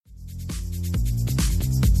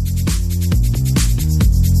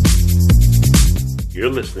You're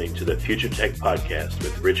listening to the Future Tech Podcast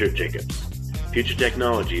with Richard Jacobs. Future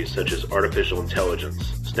technologies such as artificial intelligence,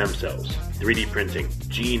 stem cells, 3D printing,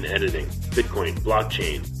 gene editing, Bitcoin,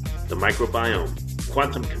 blockchain, the microbiome,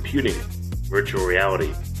 quantum computing, virtual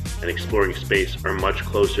reality, and exploring space are much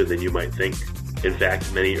closer than you might think. In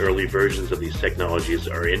fact, many early versions of these technologies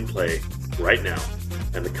are in play right now,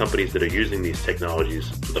 and the companies that are using these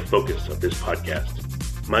technologies are the focus of this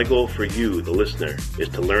podcast. My goal for you, the listener, is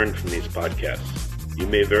to learn from these podcasts. You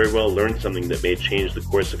may very well learn something that may change the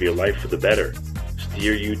course of your life for the better,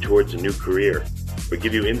 steer you towards a new career, or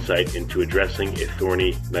give you insight into addressing a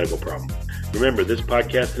thorny medical problem. Remember, this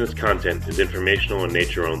podcast and its content is informational in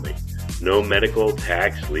nature only. No medical,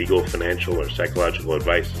 tax, legal, financial, or psychological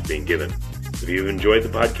advice is being given. If you've enjoyed the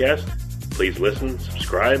podcast, please listen,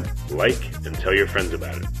 subscribe, like, and tell your friends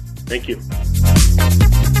about it. Thank you.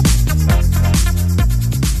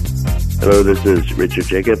 Hello, this is Richard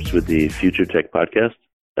Jacobs with the Future Tech Podcast.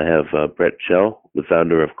 I have Brett Shell, the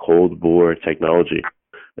founder of Cold Bore Technology.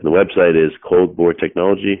 And the website is Cold Bore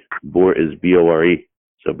Technology. Bore is B-O-R-E.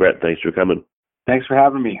 So, Brett, thanks for coming. Thanks for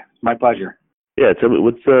having me. It's my pleasure. Yeah, tell me,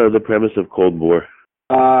 what's the premise of Cold Bore?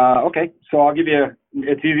 Okay, so I'll give you,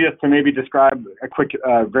 it's easiest to maybe describe a quick,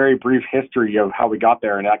 very brief history of how we got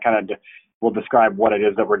there, and that kind of will describe what it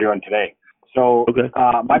is that we're doing today. So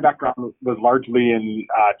my background was largely in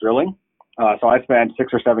drilling. So I spent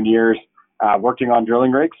 6 or 7 years working on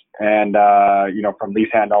drilling rigs and, from lease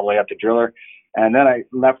hand all the way up to driller. And then I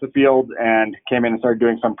left the field and came in and started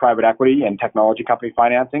doing some private equity and technology company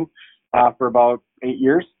financing for about 8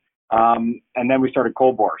 years. And then we started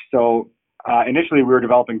Cold Bore. So initially we were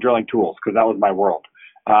developing drilling tools because that was my world.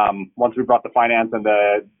 Once we brought the finance and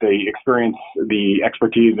the experience, the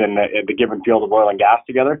expertise in the given field of oil and gas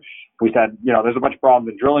together, we said, there's a bunch of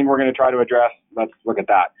problems in drilling we're going to try to address. Let's look at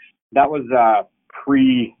that. That was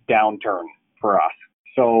pre-downturn for us.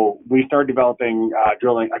 So we started developing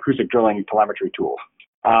acoustic drilling telemetry tools.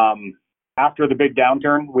 After the big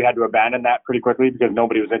downturn, we had to abandon that pretty quickly because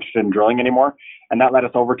nobody was interested in drilling anymore. And that led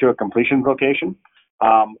us over to a completions location.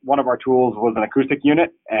 One of our tools was an acoustic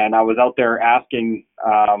unit, and I was out there asking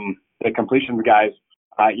the completions guys,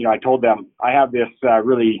 I told them, I have this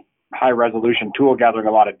really high-resolution tool gathering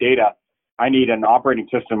a lot of data. I need an operating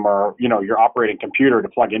system or, your operating computer to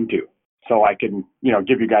plug into so I can,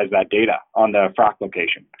 give you guys that data on the frac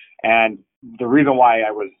location. And the reason why I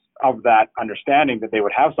was of that understanding that they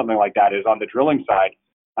would have something like that is on the drilling side,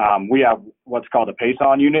 we have what's called a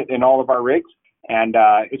PACE-on unit in all of our rigs. And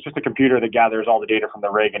it's just a computer that gathers all the data from the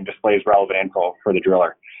rig and displays relevant info for the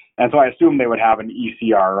driller. And so I assumed they would have an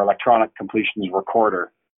ECR, or electronic completions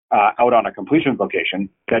recorder, out on a completions location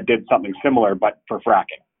that did something similar, but for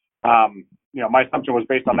fracking. My assumption was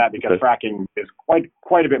based on that because fracking is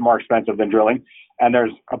quite a bit more expensive than drilling. And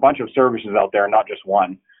there's a bunch of services out there, not just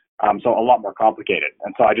one. So a lot more complicated.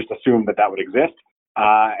 And so I just assumed that would exist,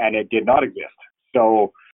 and it did not exist.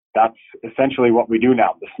 So that's essentially what we do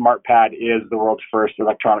now. The SmartPad is the world's first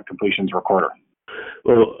electronic completions recorder.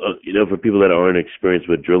 Well, for people that aren't experienced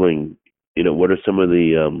with drilling, what are some of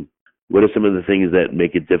the things that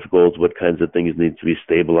make it difficult? What kinds of things need to be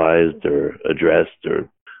stabilized or addressed or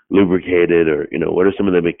lubricated, or what are some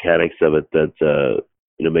of the mechanics of it that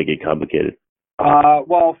make it complicated?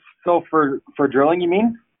 Well, so for drilling, you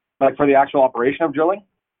mean, like for the actual operation of drilling?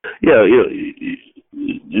 Yeah,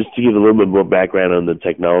 just to give a little bit more background on the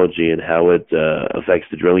technology and how it affects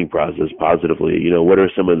the drilling process positively. What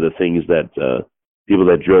are some of the things that people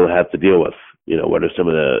that drill have to deal with? What are some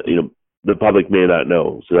of the public may not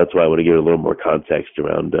know. So that's why I want to give a little more context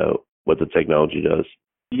around what the technology does.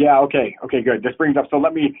 Yeah, okay, good. This brings up,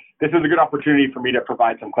 this is a good opportunity for me to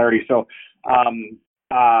provide some clarity. So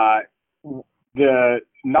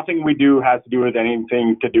nothing we do has to do with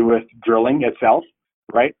anything to do with drilling itself,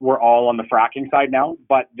 right? We're all on the fracking side now,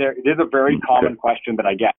 but there is a very common question that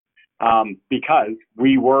I get because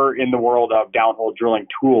we were in the world of downhole drilling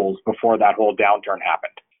tools before that whole downturn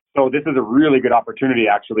happened. So this is a really good opportunity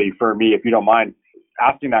actually for me, if you don't mind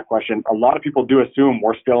asking that question. A lot of people do assume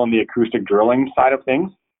we're still in the acoustic drilling side of things,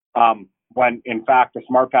 when in fact the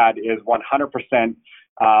SmartPad is 100%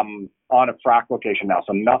 on a frac location now.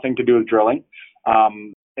 So nothing to do with drilling,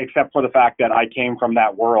 except for the fact that I came from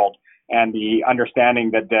that world and the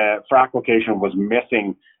understanding that the frac location was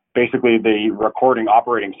missing basically the recording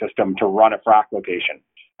operating system to run a frac location.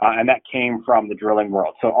 And that came from the drilling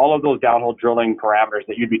world. So all of those downhole drilling parameters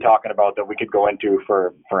that you'd be talking about that we could go into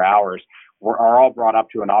for hours are all brought up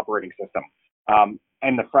to an operating system.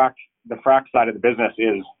 And the frac side of the business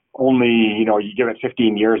is only, you give it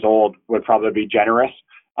 15 years old would probably be generous.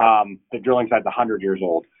 The drilling side's 100 years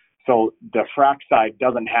old. So the frac side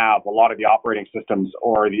doesn't have a lot of the operating systems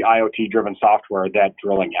or the IoT-driven software that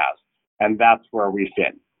drilling has, and that's where we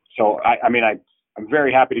fit. So I'm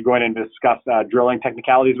very happy to go in and discuss drilling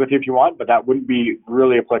technicalities with you if you want, but that wouldn't be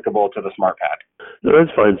really applicable to the SmartPad. No,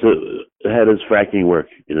 that's fine. So how does fracking work?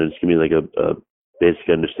 Just give me like a basic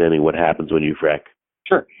understanding of what happens when you frack.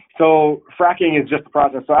 Sure. So fracking is just the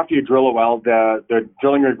process. So after you drill a well, the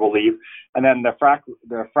drilling rig will leave, and then the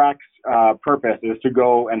frac's purpose is to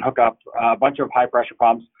go and hook up a bunch of high pressure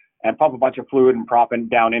pumps and pump a bunch of fluid and proppant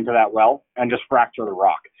down into that well and just fracture the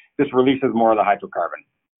rock. This releases more of the hydrocarbon,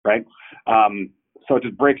 right? So it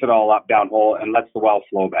just breaks it all up downhole and lets the well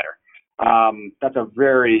flow better. That's a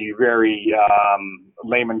very, very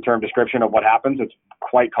layman term description of what happens. It's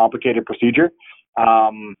quite complicated procedure.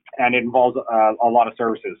 And it involves a lot of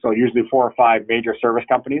services. So usually 4 or 5 major service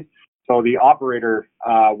companies. So the operator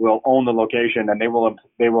will own the location, and they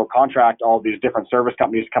will contract all these different service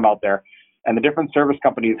companies to come out there. And the different service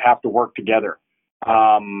companies have to work together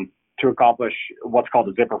to accomplish what's called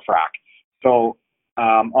a zipper frac. So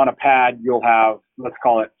on a pad, you'll have, let's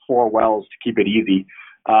call it 4 wells to keep it easy.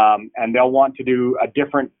 And they'll want to do a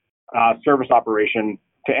different service operation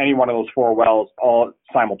to any one of those 4 wells all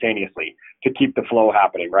simultaneously to keep the flow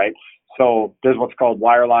happening, right? So there's what's called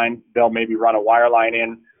wireline. They'll maybe run a wireline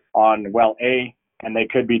in on well A, and they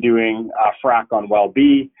could be doing a frac on well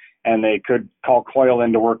B, and they could call coil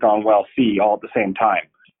in to work on well C all at the same time.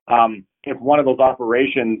 If one of those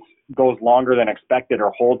operations goes longer than expected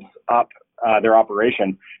or holds up their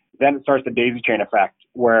operation, then it starts the daisy chain effect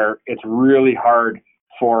where it's really hard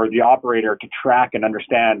for the operator to track and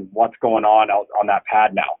understand what's going on out on that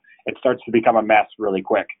pad now. It starts to become a mess really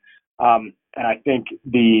quick. And I think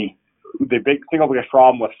the single biggest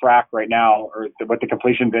problem with frac right now, or with the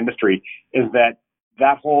completions industry, is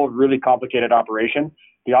that whole really complicated operation,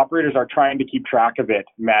 the operators are trying to keep track of it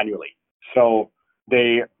manually. So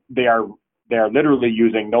they are literally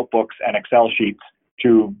using notebooks and Excel sheets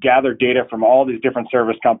to gather data from all these different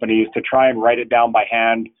service companies to try and write it down by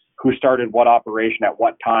hand, who started what operation at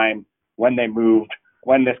what time, when they moved,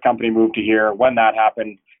 when this company moved to here, when that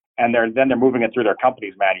happened, and they're moving it through their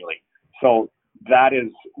companies manually. So that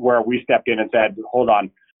is where we stepped in and said, hold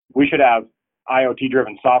on, we should have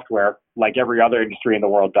IoT-driven software like every other industry in the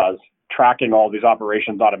world does, tracking all these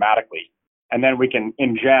operations automatically. And then we can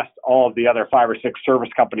ingest all of the other 5 or 6 service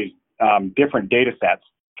companies' different data sets,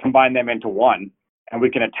 combine them into one, and we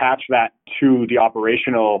can attach that to the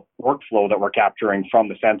operational workflow that we're capturing from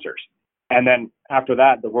the sensors. And then after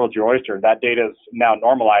that, the world's your oyster. That data is now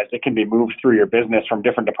normalized. It can be moved through your business from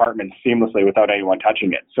different departments seamlessly without anyone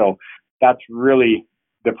touching it. So that's really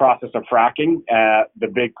the process of fracking, the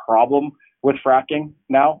big problem with fracking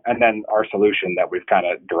now, and then our solution that we've kind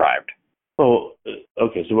of derived. Oh,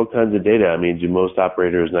 okay. So what kinds of data? I mean, do most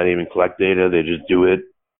operators not even collect data? They just do it,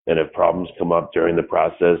 and if problems come up during the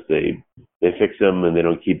process, they fix them and they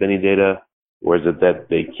don't keep any data? Or is it that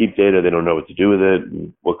they keep data, they don't know what to do with it?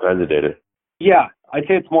 What kinds of data? Yeah, I'd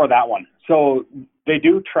say it's more that one. So they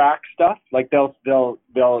do track stuff. Like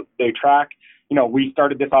they track, we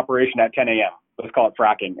started this operation at 10 a.m. Let's call it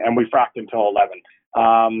fracking, and we fracked until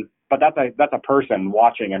 11. But that's a person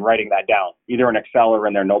watching and writing that down, either in Excel or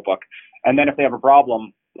in their notebook. And then if they have a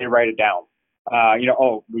problem, they write it down.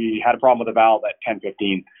 We had a problem with a valve at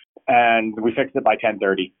 10:15, and we fixed it by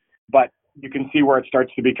 10:30. But you can see where it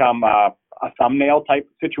starts to become a thumbnail type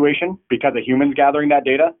situation because a human's gathering that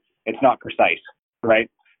data. It's not precise, right?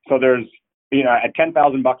 So there's, at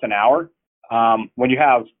 $10,000 an hour, when you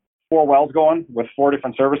have 4 wells going with 4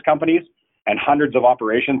 different service companies and hundreds of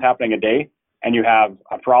operations happening a day, and you have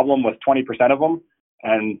a problem with 20% of them,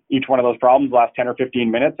 and each one of those problems lasts 10 or 15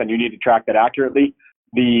 minutes, and you need to track that accurately,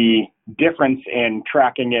 the difference in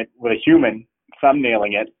tracking it with a human,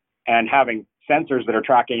 thumbnailing it, and having sensors that are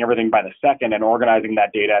tracking everything by the second and organizing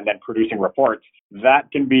that data and then producing reports, that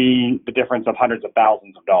can be the difference of hundreds of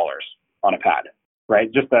thousands of dollars on a pad,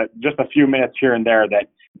 right? Just a few minutes here and there that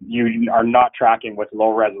you are not tracking with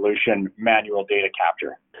low resolution manual data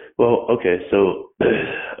capture. Well, okay. So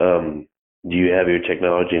do you have your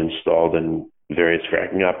technology installed in various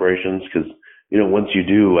fracking operations? Because, once you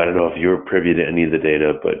do, I don't know if you're privy to any of the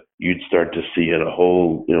data, but you'd start to see in a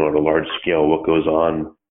whole, on a large scale, what goes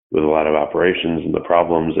on with a lot of operations and the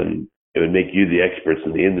problems, and it would make you the experts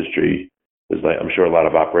in the industry. Because I'm sure a lot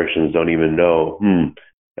of operations don't even know,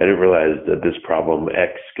 I didn't realize that this problem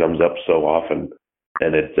X comes up so often,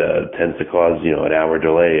 and it tends to cause, an hour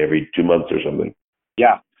delay every 2 months or something.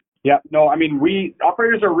 Yeah. No,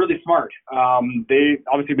 operators are really smart. They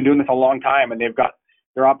obviously been doing this a long time, and they've got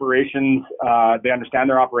their operations, they understand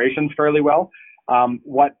their operations fairly well.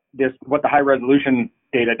 What the high resolution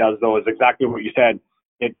data does, though, is exactly what you said.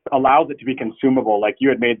 It allows it to be consumable. Like you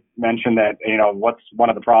had made mention that, what's one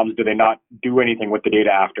of the problems? Do they not do anything with the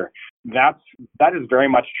data after? That is very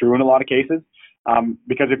much true in a lot of cases.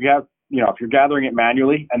 Because if you have, if you're gathering it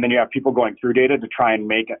manually and then you have people going through data to try and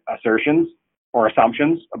make assertions or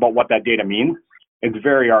assumptions about what that data means, it's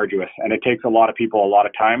very arduous and it takes a lot of people a lot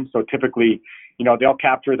of time. So typically, they'll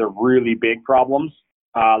capture the really big problems,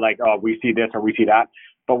 like, oh, we see this or we see that.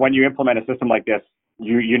 But when you implement a system like this,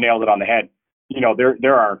 you nailed it on the head.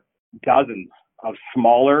 There are dozens of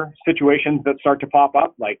smaller situations that start to pop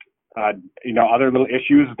up, like, other little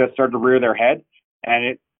issues that start to rear their head. And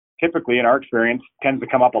it typically, in our experience, tends to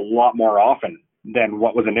come up a lot more often than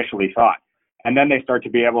what was initially thought. And then they start to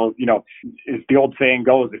be able, as the old saying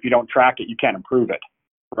goes, if you don't track it, you can't improve it,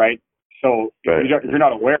 right? So right. If you're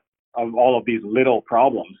not aware of all of these little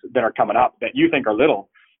problems that are coming up that you think are little,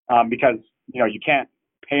 because, you can't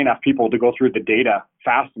pay enough people to go through the data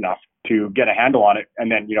fast enough to get a handle on it.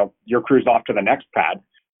 And then, your crew's off to the next pad.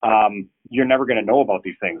 You're never going to know about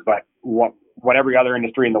these things. But what every other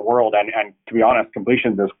industry in the world, and to be honest,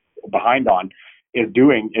 completions is behind on, is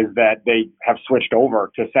doing is that they have switched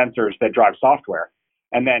over to sensors that drive software.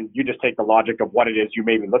 And then you just take the logic of what it is you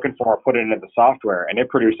may be looking for, put it into the software, and it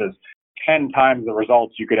produces 10 times the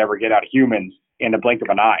results you could ever get out of humans in the blink of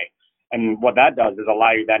an eye. And what that does is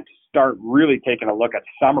allow you then to start really taking a look at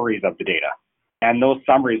summaries of the data. And those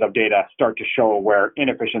summaries of data start to show where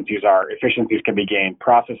inefficiencies are, efficiencies can be gained,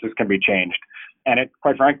 processes can be changed. And it,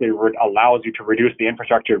 quite frankly, allows you to reduce the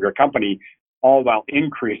infrastructure of your company, all while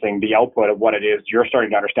increasing the output of what it is you're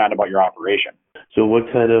starting to understand about your operation. So what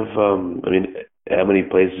kind of, how many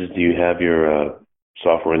places do you have your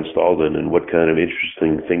software installed in, and what kind of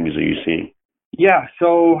interesting things are you seeing? Yeah,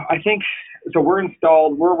 so I think, we're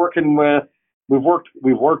installed, we've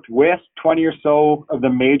worked with 20 or so of the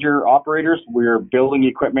major operators. We're building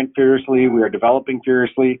equipment furiously. We are developing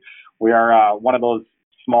furiously. We are one of those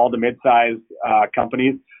small to mid-sized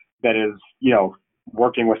companies that is,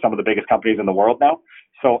 working with some of the biggest companies in the world now.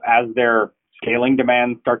 So as their scaling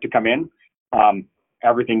demands start to come in,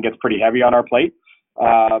 everything gets pretty heavy on our plate.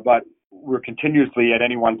 But we're continuously at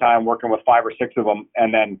any one time working with 5 or 6 of them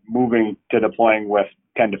and then moving to deploying with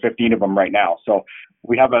 10 to 15 of them right now. So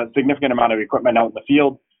we have a significant amount of equipment out in the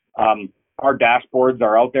field. Our dashboards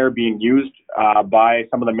are out there being used by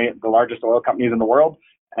some of the largest oil companies in the world.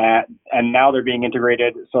 And now they're being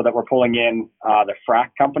integrated so that we're pulling in the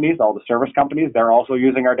frac companies, all the service companies. They're also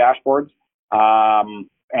using our dashboards,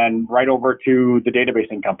 and right over to the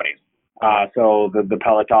databasing companies. So the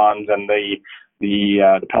Pelotons and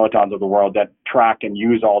the Pelotons of the world that track and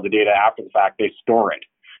use all the data after the fact, they store it.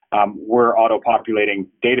 We're auto-populating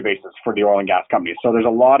databases for the oil and gas companies. So there's a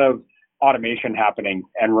lot of automation happening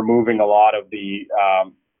and removing a lot of the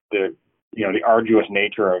arduous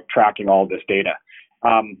nature of tracking all this data.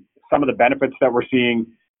 Some of the benefits that we're seeing,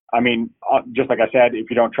 just like I said, if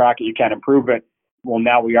you don't track it, you can't improve it. Well,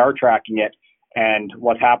 now we are tracking it. And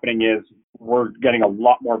what's happening is we're getting a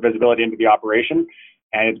lot more visibility into the operation,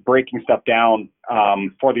 and it's breaking stuff down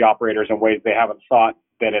for the operators in ways they haven't thought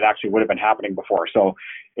that it actually would have been happening before. So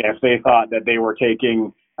if they thought that they were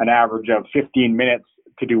taking an average of 15 minutes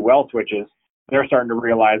to do well switches, they're starting to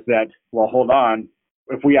realize that, well, hold on,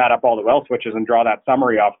 if we add up all the well switches and draw that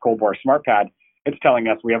summary off Coldbore SmartPad, it's telling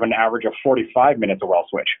us we have an average of 45 minutes of well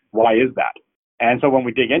switch. Why is that? And so when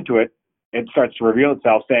we dig into it, it starts to reveal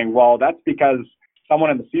itself saying, well, that's because someone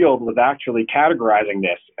in the field was actually categorizing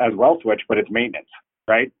this as well switch, but it's maintenance,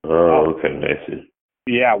 right? Oh, okay, I see.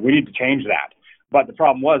 Yeah, we need to change that. But the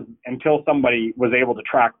problem was, until somebody was able to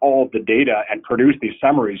track all of the data and produce these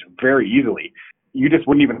summaries very easily, you just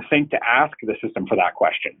wouldn't even think to ask the system for that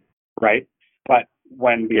question, right? But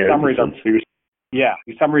when the summaries are produced,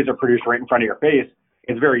 these summaries are produced right in front of your face,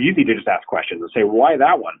 it's very easy to just ask questions and say, why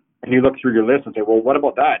that one? And you look through your list and say, well, what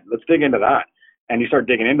about that? Let's dig into that. And you start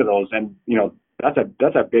digging into those, and that's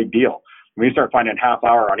a big deal. When you start finding half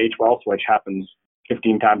hour on each well switch happens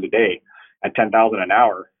 15 times a day at 10,000 an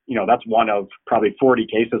hour, that's one of probably 40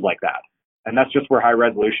 cases like that. And that's just where high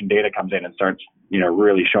resolution data comes in and starts,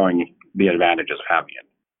 really showing the advantages of having it.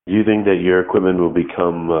 Do you think that your equipment will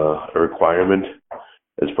become a requirement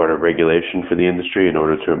as part of regulation for the industry in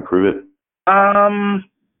order to improve it?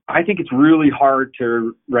 I think it's really hard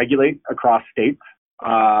to regulate across states,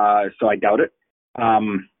 so I doubt it.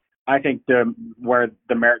 I think where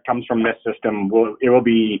the merit comes from this system will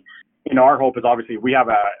be, our hope is obviously we have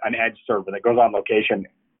an edge server that goes on location,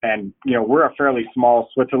 and we're a fairly small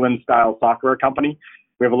Switzerland-style software company.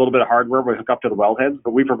 We have a little bit of hardware we hook up to the wellheads,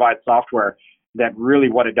 but we provide software that really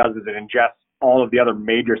what it does is it ingests all of the other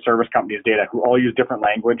major service companies' data, who all use different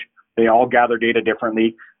language. They all gather data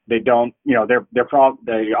differently. They don't,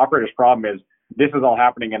 the operator's problem is this is all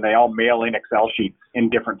happening and they all mail in Excel sheets in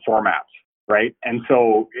different formats, right? And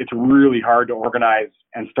so it's really hard to organize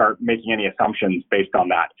and start making any assumptions based on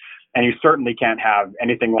that. And you certainly can't have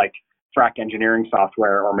anything like frac engineering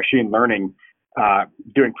software or machine learning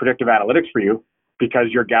doing predictive analytics for you because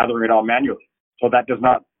you're gathering it all manually. So that does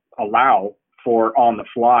not allow for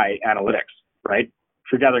on-the-fly analytics, right?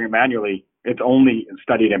 If you're gathering it manually, it's only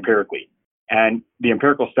studied empirically. And the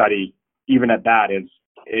empirical study, even at that,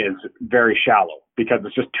 is very shallow because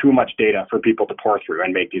it's just too much data for people to pour through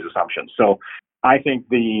and make these assumptions. So I think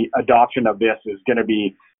the adoption of this is going to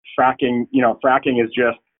be fracking. Fracking is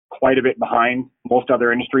just quite a bit behind most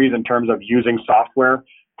other industries in terms of using software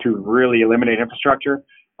to really eliminate infrastructure.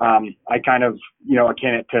 I kind of,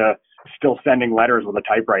 akin it to still sending letters with a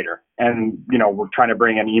typewriter. And, we're trying to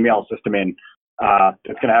bring an email system in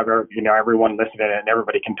that's going to have, everyone listen in it and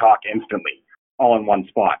everybody can talk instantly, all in one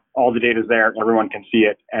spot. All the data's there, everyone can see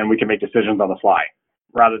it, and we can make decisions on the fly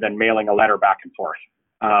rather than mailing a letter back and forth.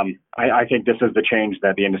 I think this is the change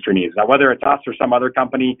that the industry needs. Now, whether it's us or some other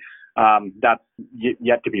company, that's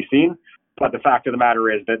yet to be seen. But the fact of the matter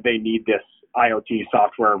is that they need this IoT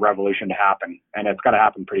software revolution to happen, and it's got to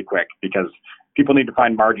happen pretty quick because people need to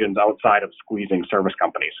find margins outside of squeezing service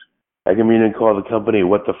companies. I can mean and call the company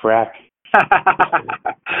What the Frack.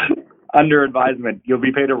 Under advisement. You'll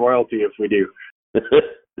be paid a royalty if we do.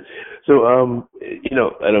 So,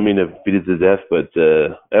 I don't mean to beat it to death, but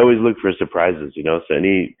I always look for surprises, So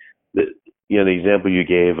the example you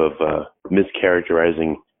gave of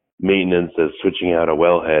mischaracterizing maintenance as switching out a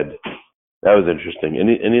wellhead, that was interesting.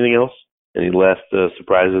 Anything else? Any last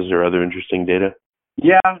surprises or other interesting data?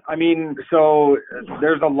 Yeah, so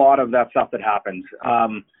there's a lot of that stuff that happens.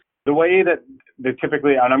 The way that they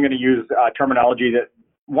typically, and I'm going to use terminology that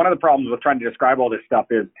one of the problems with trying to describe all this stuff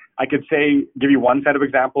is I could give you one set of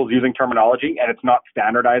examples using terminology and it's not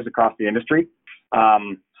standardized across the industry.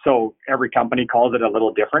 So every company calls it a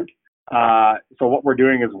little different. So what we're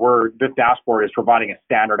doing is this dashboard is providing a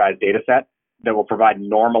standardized data set that will provide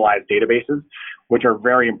normalized databases, which are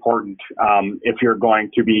very important if you're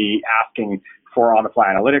going to be asking for on-the-fly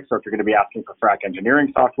analytics, or if you're going to be asking for frac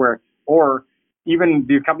engineering software, or even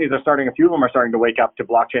these companies a few of them are starting to wake up to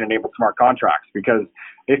blockchain-enabled smart contracts because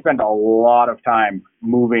they spend a lot of time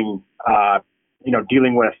moving,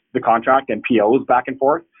 dealing with the contract and POs back and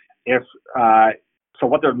forth. So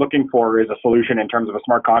what they're looking for is a solution in terms of a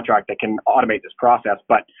smart contract that can automate this process.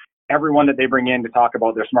 But everyone that they bring in to talk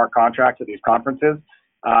about their smart contracts at these conferences,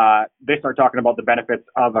 they start talking about the benefits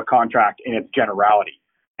of a contract in its generality.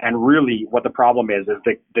 And really what the problem is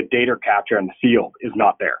the data capture in the field is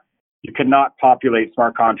not there. You cannot populate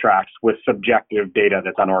smart contracts with subjective data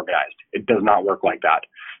that's unorganized. It does not work like that.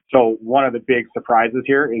 So one of the big surprises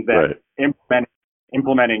here is that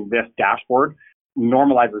implementing this dashboard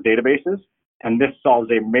normalizes databases, and this solves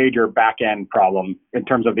a major back-end problem in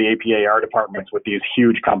terms of the APAR departments with these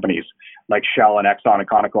huge companies like Shell and Exxon and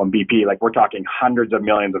Conoco and BP. Like we're talking hundreds of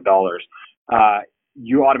millions of dollars.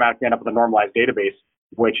 You automatically end up with a normalized database,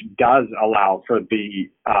 which does allow for the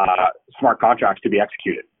smart contracts to be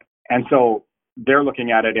executed. And so they're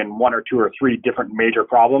looking at it in one or two or three different major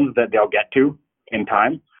problems that they'll get to in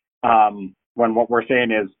time. When what we're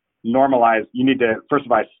saying is normalize, you need to, first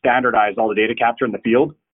of all, standardize all the data capture in the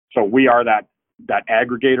field. So we are that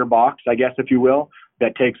aggregator box, I guess, if you will,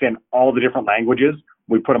 that takes in all the different languages.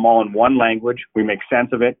 We put them all in one language. We make sense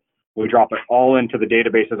of it. We drop it all into the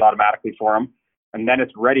databases automatically for them. And then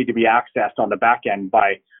it's ready to be accessed on the back end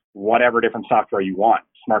by whatever different software you want,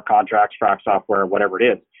 smart contracts, frac software, whatever it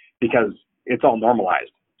is, because it's all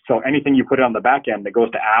normalized. So anything you put on the back end that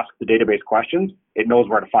goes to ask the database questions, it knows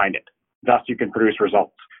where to find it. Thus, you can produce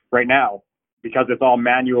results. Right now, because it's all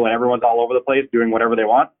manual and everyone's all over the place doing whatever they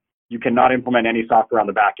want, you cannot implement any software on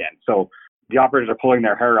the back end. So the operators are pulling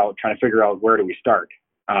their hair out, trying to figure out where do we start.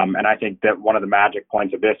 And I think that one of the magic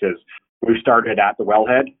points of this is we've started at the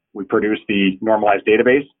wellhead, we produce the normalized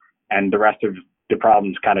database, and the rest of the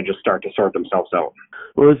problems kind of just start to sort themselves out.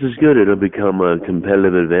 Well, this is good. It'll become a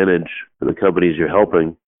competitive advantage for the companies you're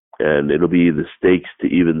helping, and it'll be the stakes to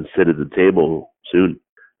even sit at the table soon.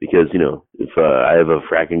 Because, if I have a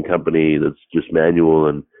fracking company that's just manual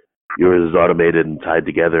and yours is automated and tied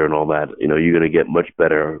together and all that, you're going to get much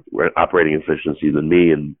better operating efficiency than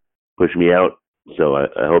me and push me out. So I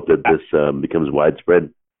hope that this becomes widespread.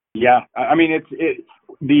 Yeah, I mean,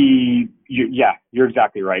 you're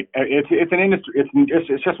exactly right. It's an industry.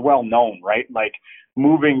 It's just well known, right? Like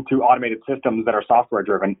moving to automated systems that are software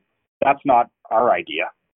driven. That's not our idea,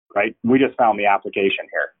 right? We just found the application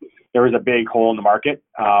here. there was a big hole in the market.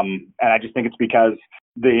 And I just think it's because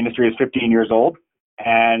the industry is 15 years old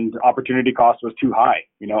and opportunity cost was too high.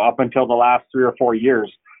 Up until the last 3 or 4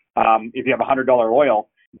 years, if you have $100 oil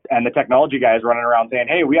and the technology guys running around saying,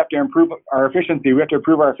 hey, we have to improve our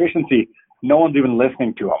efficiency, no one's even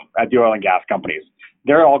listening to them at the oil and gas companies.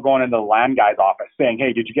 They're all going into the land guy's office saying,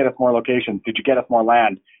 hey, did you get us more locations? Did you get us more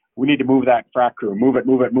land? We need to move that frac crew, move it.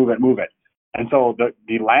 And so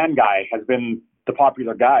the land guy has been the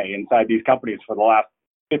popular guy inside these companies for the last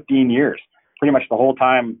 15 years, pretty much the whole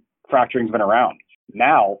time fracturing's been around.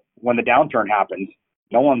 Now, when the downturn happens,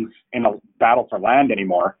 no one's in a battle for land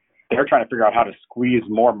anymore. They're trying to figure out how to squeeze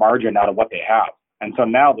more margin out of what they have. And so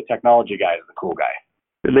now the technology guy is the cool guy.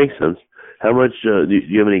 It makes sense. How much, do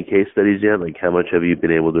you have any case studies yet? Like how much have you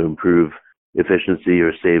been able to improve efficiency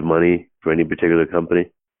or save money for any particular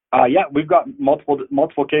company? Yeah, we've got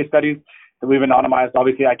multiple case studies that we've anonymized.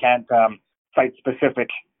 Obviously, I can't cite specific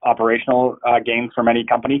operational gains from any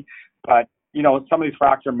company, but some of these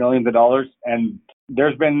fracs are millions of dollars, and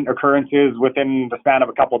there's been occurrences within the span of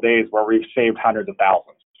a couple of days where we've saved hundreds of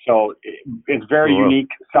thousands. So it's very unique.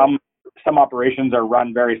 Some operations are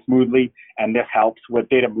run very smoothly, and this helps with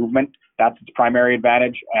data movement. That's its primary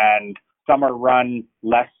advantage. And some are run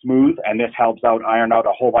less smooth, and this helps iron out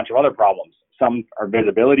a whole bunch of other problems. Some are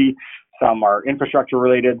visibility, some are infrastructure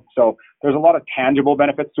related. So there's a lot of tangible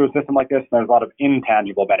benefits to a system like this, and there's a lot of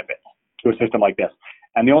intangible benefits to a system like this.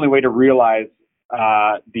 And the only way to realize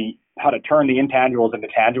how to turn the intangibles into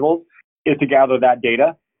tangibles is to gather that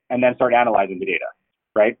data and then start analyzing the data,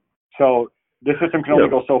 right? So this system can only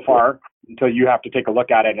go so far until you have to take a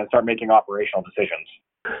look at it and start making operational decisions.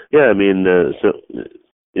 Yeah, I mean,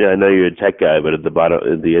 I know you're a tech guy, but at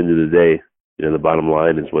the end of the day, the bottom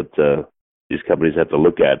line is what these companies have to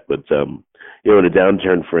look at. But in a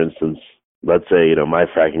downturn, for instance, let's say my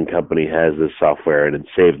fracking company has this software and it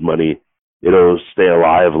saved money. It'll stay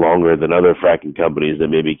alive longer than other fracking companies that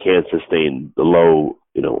maybe can't sustain the low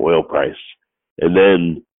oil price, and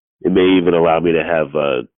then it may even allow me to have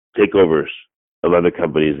takeovers of other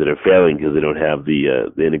companies that are failing because they don't have the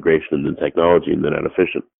integration and the technology and they're not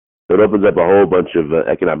efficient. So it opens up a whole bunch of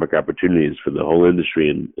economic opportunities for the whole industry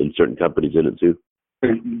and certain companies in it too.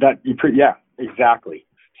 Yeah, exactly.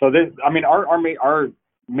 So our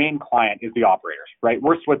main client is the operators, right?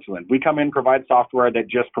 We're Switzerland. We come in, provide software that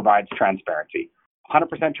just provides transparency,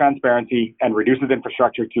 100% transparency, and reduces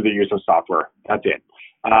infrastructure through the use of software. That's it.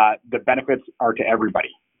 The benefits are to everybody,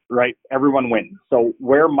 right? Everyone wins. So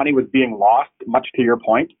where money was being lost, much to your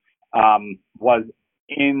point, was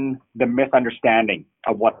in the misunderstanding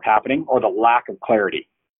of what's happening or the lack of clarity.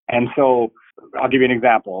 And so I'll give you an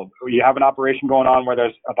example. You have an operation going on where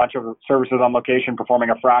there's a bunch of services on location performing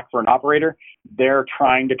a frac for an operator. They're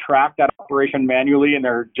trying to track that operation manually, and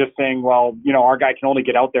they're just saying, well, our guy can only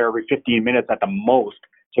get out there every 15 minutes at the most.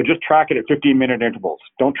 So just track it at 15-minute intervals.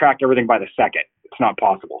 Don't track everything by the second. It's not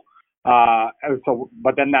possible.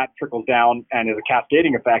 But then that trickles down and is a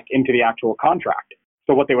cascading effect into the actual contract.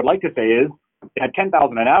 So what they would like to say is, at $10,000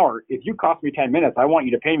 an hour, if you cost me 10 minutes, I want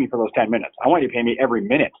you to pay me for those 10 minutes. I want you to pay me every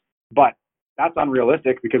minute. But that's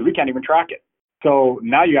unrealistic because we can't even track it. So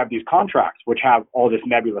now you have these contracts which have all this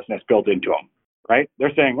nebulousness built into them, right?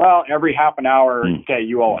 They're saying, well, every half an hour, okay,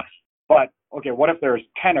 you owe us. But, okay, what if there's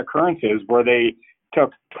 10 occurrences where they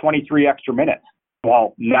took 23 extra minutes?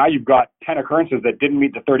 Well, now you've got 10 occurrences that didn't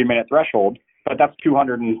meet the 30-minute threshold, but that's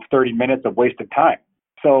 230 minutes of wasted time.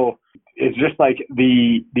 So it's just like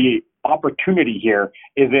the opportunity here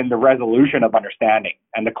is in the resolution of understanding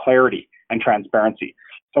and the clarity and transparency.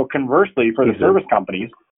 So conversely, for the service companies,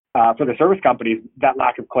 that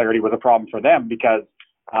lack of clarity was a problem for them because,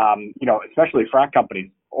 especially frac companies,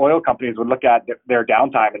 oil companies would look at their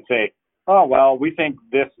downtime and say, oh, well, we think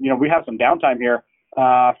this, we have some downtime here.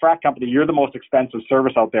 Frac company, you're the most expensive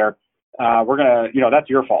service out there. We're going to, that's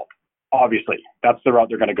your fault. Obviously, that's the route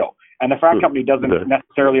they're going to go. And the frac company doesn't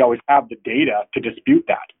necessarily always have the data to dispute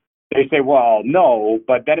that. They say, well, no,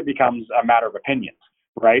 but then it becomes a matter of opinions,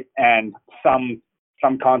 right? And some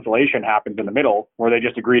consolation happens in the middle where they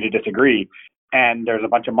just agree to disagree, and there's a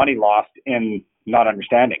bunch of money lost in not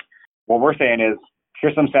understanding. What we're saying is,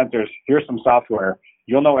 here's some sensors, here's some software,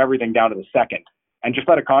 you'll know everything down to the second, and just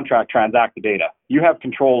let a contract transact the data. You have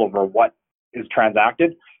control over what is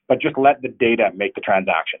transacted, but just let the data make the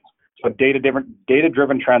transactions. So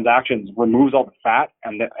data-driven transactions removes all the fat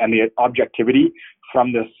and the objectivity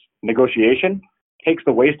from this negotiation, takes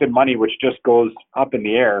the wasted money, which just goes up in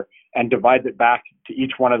the air, and divides it back to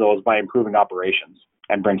each one of those by improving operations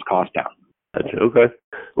and brings costs down. Gotcha. Okay.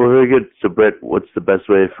 Well, very good. So, Brett, what's the best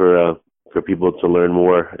way for people to learn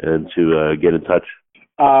more and to get in touch?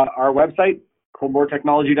 Our website,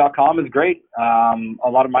 coldboretechnology.com is great. A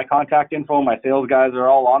lot of my contact info, my sales guys are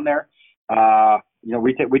all on there.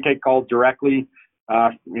 We take calls directly.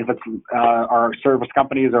 If it's our service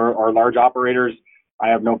companies or large operators, I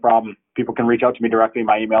have no problem. People can reach out to me directly.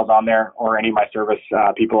 My email's on there, or any of my service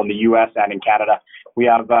people in the U.S. and in Canada. We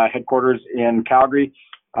have headquarters in Calgary,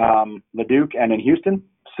 Leduc, and in Houston.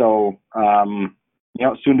 So,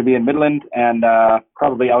 soon to be in Midland, and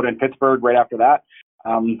probably out in Pittsburgh right after that.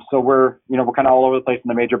 So we're kind of all over the place in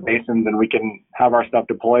the major basins, and we can have our stuff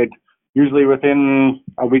deployed usually within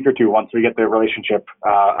a week or two once we get the relationship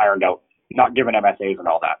ironed out, not given MSAs and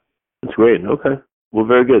all that. That's great. Okay. Well,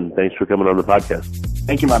 very good. Thanks for coming on the podcast.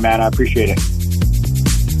 Thank you, my man. I appreciate it.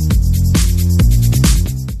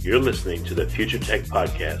 You're listening to the Future Tech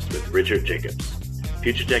Podcast with Richard Jacobs.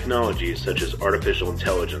 Future technologies such as artificial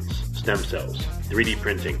intelligence, stem cells, 3D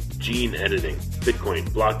printing, gene editing, Bitcoin,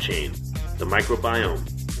 blockchain, the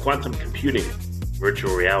microbiome, quantum computing,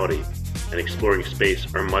 virtual reality, and exploring space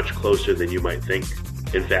are much closer than you might think.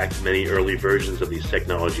 In fact, many early versions of these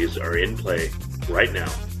technologies are in play right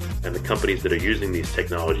now, and the companies that are using these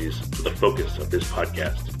technologies are the focus of this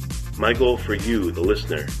podcast. My goal for you, the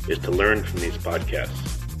listener, is to learn from these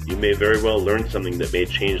podcasts. You may very well learn something that may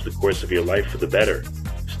change the course of your life for the better,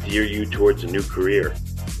 steer you towards a new career,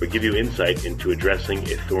 or give you insight into addressing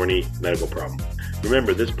a thorny medical problem.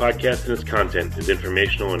 Remember, this podcast and its content is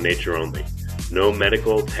informational in nature only. No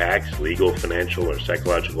medical, tax, legal, financial, or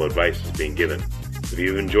psychological advice is being given. If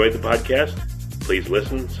you've enjoyed the podcast, please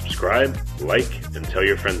listen, subscribe, like, and tell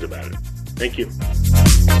your friends about it. Thank you.